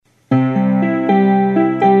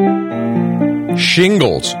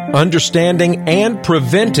Shingles, understanding and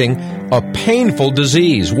preventing a painful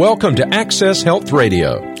disease. Welcome to Access Health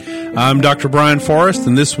Radio. I'm Dr. Brian Forrest,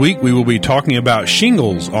 and this week we will be talking about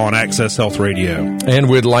shingles on Access Health Radio. And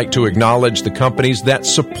we'd like to acknowledge the companies that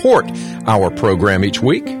support our program each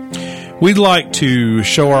week. We'd like to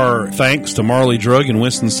show our thanks to Marley Drug in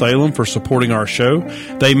Winston-Salem for supporting our show.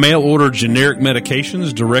 They mail order generic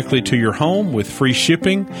medications directly to your home with free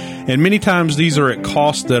shipping, and many times these are at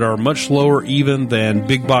costs that are much lower even than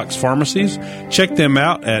big box pharmacies. Check them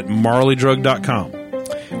out at marleydrug.com.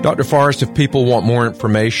 Dr. Forrest, if people want more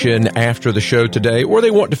information after the show today, or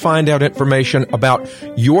they want to find out information about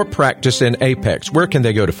your practice in Apex, where can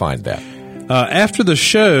they go to find that? After the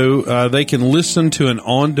show, they can listen to an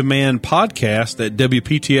on-demand podcast at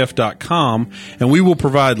WPTF.com, and we will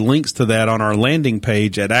provide links to that on our landing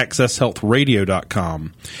page at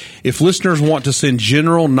AccessHealthRadio.com. If listeners want to send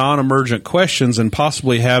general, non-emergent questions and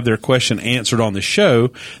possibly have their question answered on the show,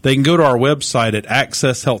 they can go to our website at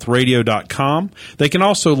AccessHealthRadio.com. They can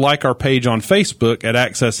also like our page on Facebook at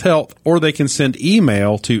Access Health, or they can send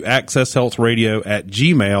email to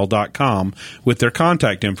AccessHealthRadio@gmail.com with their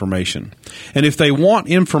contact information. And if they want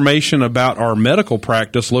information about our medical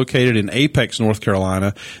practice located in Apex, North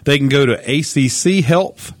Carolina, they can go to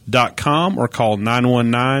ACCHealth.com or call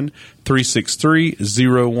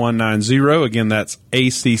 919-363-0190. Again, that's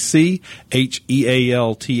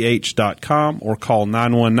ACCHealth.com or call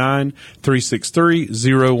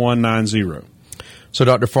 919-363-0190. So,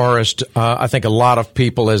 Dr. Forrest, I think a lot of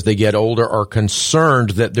people as they get older are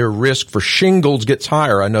concerned that their risk for shingles gets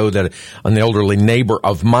higher. I know that an elderly neighbor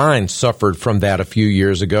of mine suffered from that a few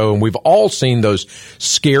years ago, and we've all seen those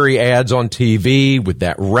scary ads on TV with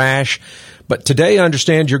that rash. But today, I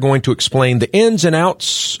understand you're going to explain the ins and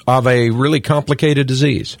outs of a really complicated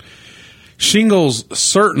disease. Shingles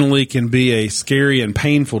certainly can be a scary and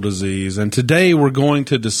painful disease, and today we're going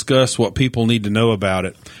to discuss what people need to know about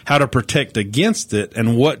it, how to protect against it,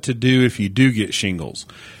 and what to do if you do get shingles.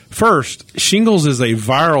 First, shingles is a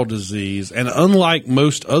viral disease, and unlike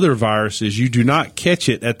most other viruses, you do not catch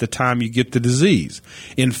it at the time you get the disease.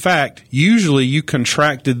 In fact, usually you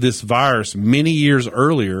contracted this virus many years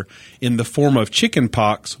earlier in the form of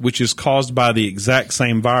chickenpox, which is caused by the exact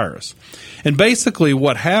same virus. And basically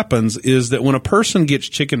what happens is that when a person gets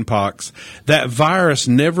chickenpox, that virus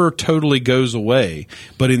never totally goes away,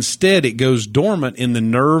 but instead it goes dormant in the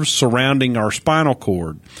nerves surrounding our spinal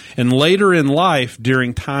cord. And later in life,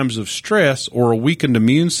 during times of stress or a weakened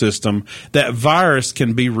immune system, that virus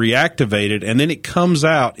can be reactivated, and then it comes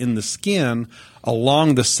out in the skin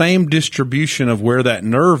along the same distribution of where that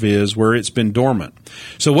nerve is, where it's been dormant.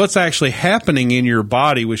 So what's actually happening in your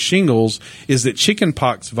body with shingles is that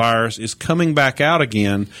chickenpox virus is coming back out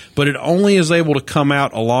again, but it only is able to come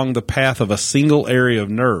out along the path of a single area of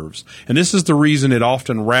nerves. And this is the reason it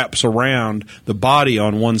often wraps around the body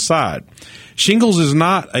on one side. Shingles is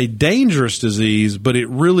not a dangerous disease, but it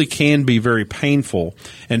really can be very painful,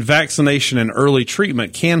 and vaccination and early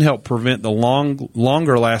treatment can help prevent the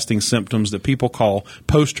longer-lasting symptoms that people call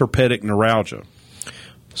post-herpetic neuralgia.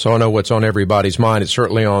 So I know what's on everybody's mind. It's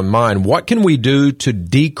certainly on mine. What can we do to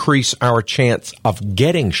decrease our chance of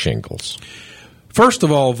getting shingles? First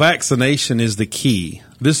of all, vaccination is the key.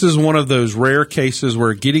 This is one of those rare cases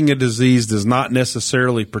where getting a disease does not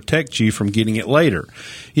necessarily protect you from getting it later.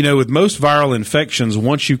 You know, with most viral infections,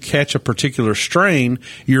 once you catch a particular strain,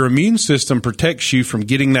 your immune system protects you from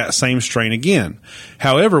getting that same strain again.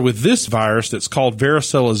 However, with this virus that's called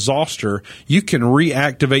varicella zoster, you can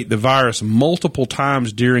reactivate the virus multiple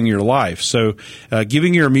times during your life. So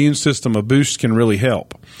giving your immune system a boost can really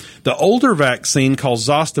help. The older vaccine called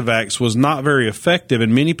Zostavax was not very effective,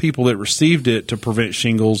 and many people that received it to prevent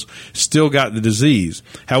shingles still got the disease.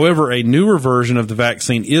 However, a newer version of the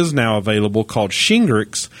vaccine is now available called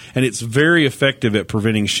Shingrix, and it's very effective at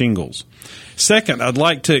preventing shingles. Second, I'd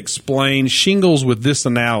like to explain shingles with this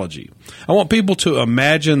analogy. I want people to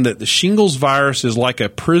imagine that the shingles virus is like a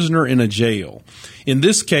prisoner in a jail. In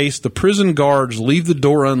this case, the prison guards leave the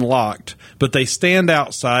door unlocked, but they stand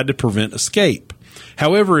outside to prevent escape.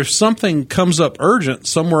 However, if something comes up urgent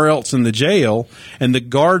somewhere else in the jail and the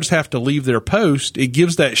guards have to leave their post, it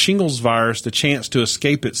gives that shingles virus the chance to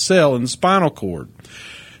escape its cell in the spinal cord.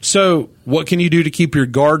 So what can you do to keep your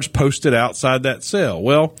guards posted outside that cell?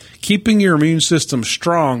 Well, keeping your immune system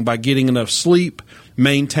strong by getting enough sleep,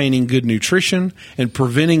 maintaining good nutrition, and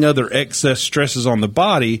preventing other excess stresses on the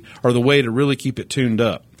body are the way to really keep it tuned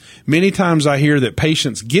up. Many times I hear that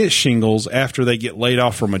patients get shingles after they get laid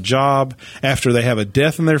off from a job, after they have a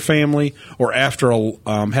death in their family, or after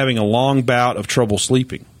having a long bout of trouble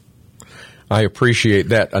sleeping. I appreciate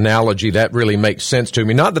that analogy. That really makes sense to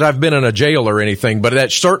me. Not that I've been in a jail or anything, but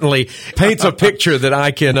that certainly paints a picture that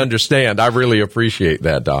I can understand. I really appreciate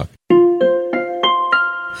that, Doc.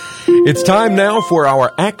 It's time now for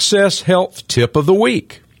our Access Health Tip of the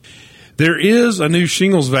Week. There is a new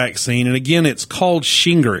shingles vaccine, and again, it's called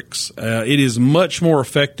Shingrix. It is much more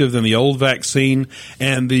effective than the old vaccine,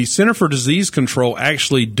 and the Center for Disease Control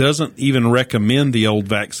actually doesn't even recommend the old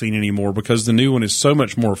vaccine anymore because the new one is so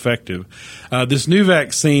much more effective. This new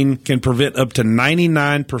vaccine can prevent up to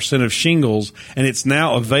 99% of shingles, and it's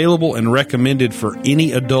now available and recommended for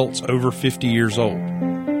any adults over 50 years old.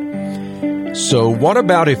 So what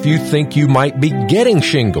about if you think you might be getting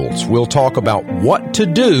shingles? We'll talk about what to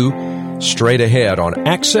do straight ahead on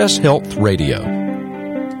Access Health Radio.